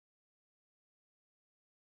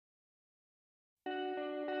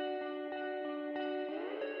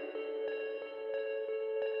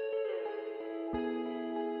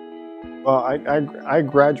Well, I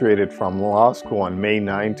graduated from law school on May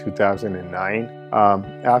 9, 2009.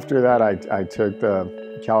 After that, I took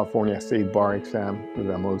the California State Bar exam,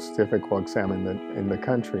 the most difficult exam in the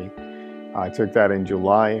country. I took that in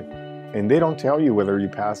July, and they don't tell you whether you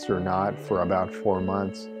passed or not for about 4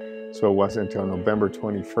 months. So it wasn't until November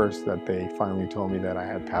 21st that they finally told me that I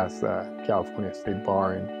had passed the California State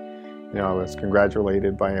Bar. And I was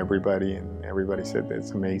congratulated by everybody, and everybody said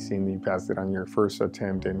it's amazing. You passed it on your first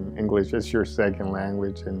attempt, and English is your second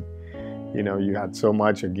language, and you had so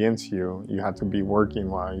much against you. You had to be working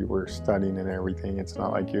while you were studying and everything. It's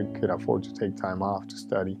not like you could afford to take time off to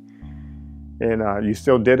study, and you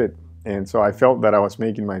still did it. And so I felt that I was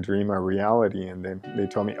making my dream a reality. And then they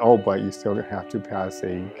told me, oh, but you still have to pass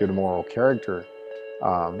a good moral character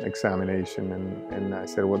examination. And I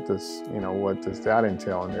said, what does that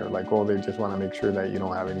entail? And they're like, oh, they just want to make sure that you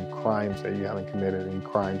don't have any crimes, that you haven't committed any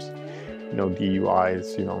crimes, no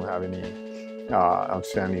DUIs, you don't have any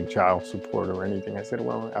outstanding child support or anything. I said,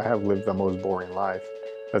 well, I have lived the most boring life.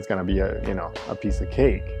 That's going to be a piece of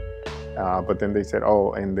cake. But then they said,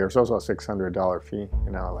 oh, and there's also a $600 fee.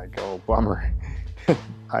 And I was like, oh, bummer.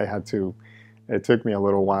 It took me a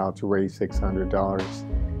little while to raise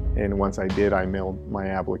 $600. And once I did, I mailed my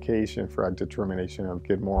application for a determination of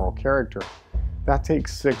good moral character. That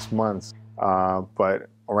takes 6 months. But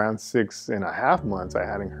around 6.5 months, I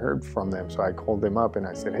hadn't heard from them. So I called them up and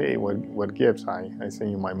I said, hey, what gives? I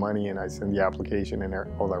send you my money and I send the application and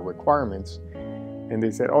all the requirements. And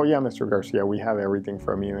they said, oh yeah, Mr. Garcia, we have everything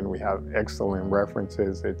from you and we have excellent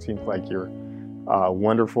references. It seems like you're a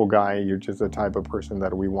wonderful guy. You're just the type of person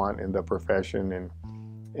that we want in the profession. And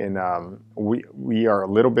we are a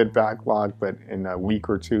little bit backlogged, but in a week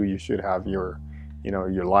or two, you should have your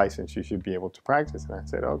license. You should be able to practice. And I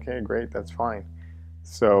said, okay, great, that's fine.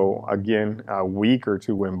 So again, a week or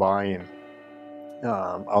two went by, and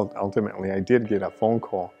ultimately I did get a phone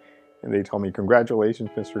call. And they told me, congratulations,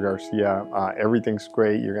 Mr. Garcia. Everything's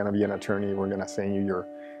great. You're going to be an attorney. We're going to send you your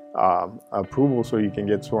approval so you can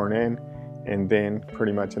get sworn in. And then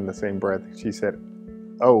pretty much in the same breath, she said,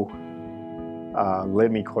 oh, let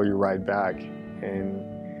me call you right back.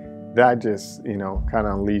 And that just, kind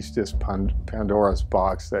of unleashed this Pandora's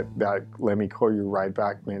box that let me call you right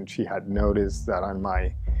back meant she had noticed that on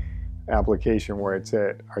my application where it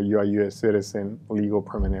said, are you a U.S. citizen, legal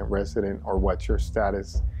permanent resident, or what's your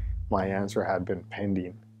status? My answer had been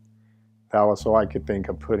pending. That was all I could think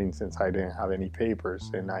of putting since I didn't have any papers,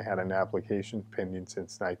 and I had an application pending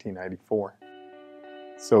since 1994.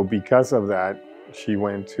 So because of that, she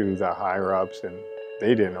went to the higher ups, and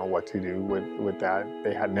they didn't know what to do with that.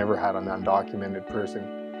 They had never had an undocumented person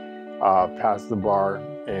pass the bar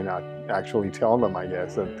and actually tell them, I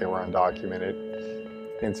guess, that they were undocumented.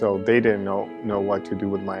 And so they didn't know what to do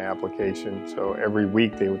with my application. So every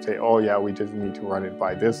week they would say, oh yeah, we just need to run it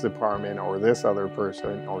by this department or this other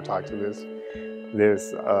person or talk to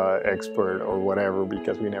this expert or whatever,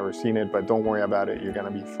 because we never seen it, but don't worry about it, you're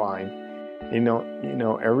gonna be fine.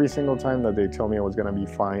 Every single time that they told me I was gonna be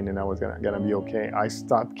fine and I was gonna be okay, I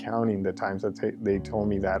stopped counting the times that they told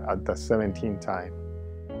me that at the 17th time.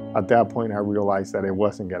 At that point, I realized that it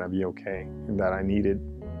wasn't gonna be okay and that I needed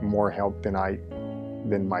more help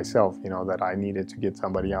than myself, that I needed to get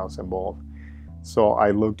somebody else involved. So I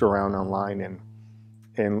looked around online,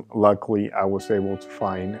 and luckily I was able to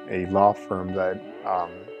find a law firm that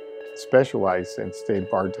specialized in state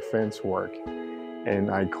bar defense work. And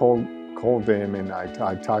I called them, and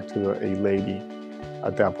I talked to a lady.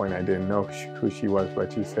 At that point I didn't know who she was,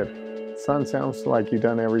 but she said, son, sounds like you've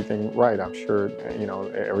done everything right. I'm sure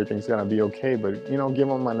everything's gonna be okay, but give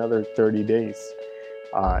them another 30 days.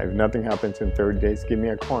 If nothing happens in 30 days, give me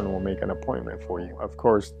a call and we'll make an appointment for you. Of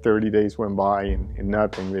course, 30 days went by and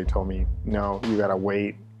nothing. They told me, no, you gotta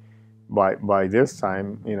wait. By this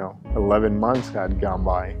time, 11 months had gone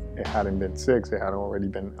by. It hadn't been 6, it had already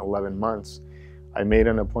been 11 months. I made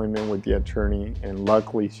an appointment with the attorney, and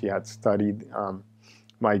luckily she had studied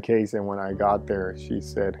my case. And when I got there, she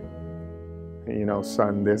said,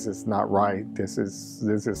 son, this is not right. This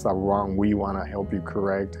is a wrong. We wanna help you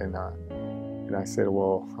correct. And I said,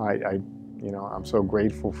 well, I'm so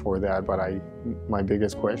grateful for that, but my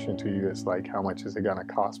biggest question to you is like, how much is it gonna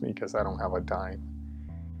cost me? Because I don't have a dime.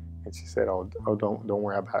 And she said, oh, don't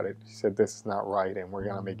worry about it. She said, this is not right, and we're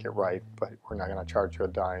gonna make it right, but we're not gonna charge you a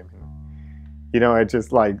dime. And, it's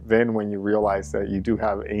just like then when you realize that you do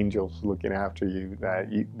have angels looking after you, that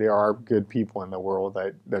there are good people in the world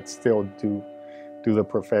that still do the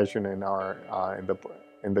profession and are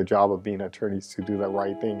in the job of being attorneys to do the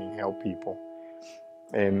right thing and help people.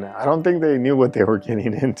 And I don't think they knew what they were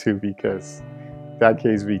getting into, because that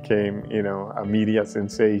case became, a media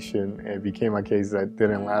sensation. It became a case that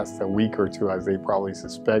didn't last a week or two, as they probably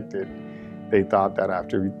suspected. They thought that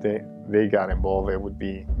after they got involved, it would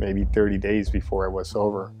be maybe 30 days before it was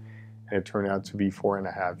over. And it turned out to be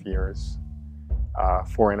 4.5 years.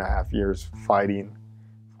 4.5 years fighting,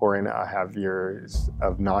 4.5 years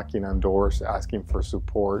of knocking on doors, asking for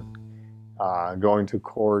support, going to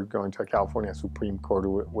court, going to a California Supreme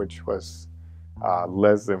Court, which was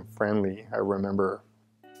less than friendly. I remember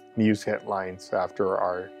news headlines after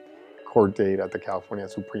our court date at the California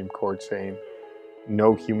Supreme Court saying,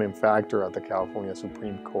 no human factor at the California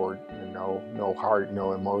Supreme Court, no heart,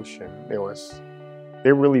 no emotion.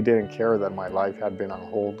 They really didn't care that my life had been on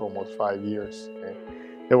hold almost 5 years.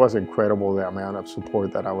 It was incredible, the amount of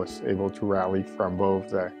support that I was able to rally from both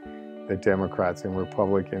the Democrats and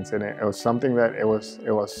Republicans. And it was something that it was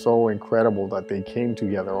so incredible that they came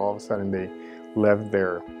together. All of a sudden they left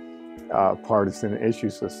their partisan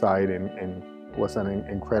issues aside, and was an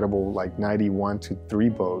incredible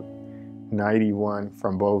 91-3 vote. 91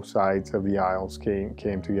 from both sides of the aisles came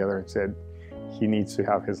together and said, he needs to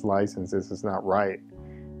have his license, this is not right.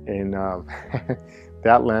 And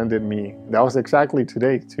that landed me, that was exactly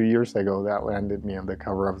today, 2 years ago, that landed me on the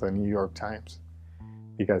cover of the New York Times.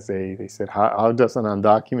 Because they said, how does an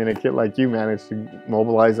undocumented kid like you manage to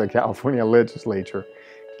mobilize a California legislature,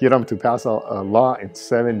 get them to pass a law in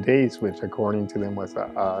 7 days, which according to them was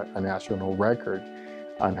a national record,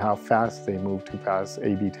 on how fast they moved to pass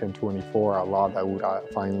AB 1024, a law that would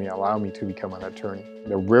finally allow me to become an attorney.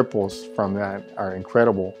 The ripples from that are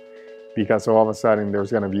incredible, because all of a sudden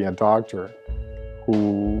there's going to be a doctor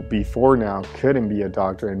who before now couldn't be a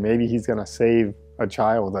doctor, and maybe he's going to save a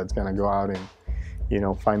child that's going to go out and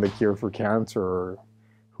find the cure for cancer, or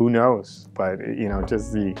who knows. But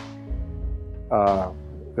just the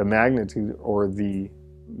magnitude or the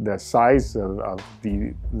size of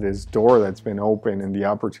this door that's been opened and the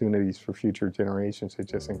opportunities for future generations is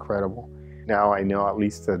just incredible. Now I know at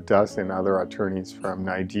least a dozen other attorneys from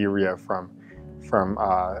Nigeria, from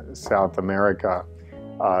South America,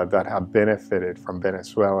 that have benefited from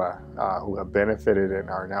Venezuela, who have benefited and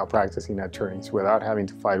are now practicing attorneys without having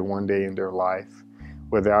to fight one day in their life,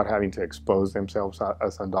 without having to expose themselves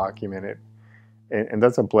as undocumented. And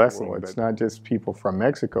that's a blessing. It's not just people from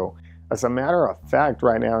Mexico. As a matter of fact,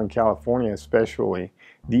 right now in California especially,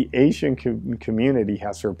 the Asian community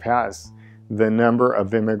has surpassed the number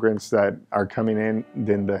of immigrants that are coming in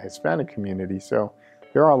than the Hispanic community. So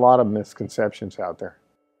there are a lot of misconceptions out there.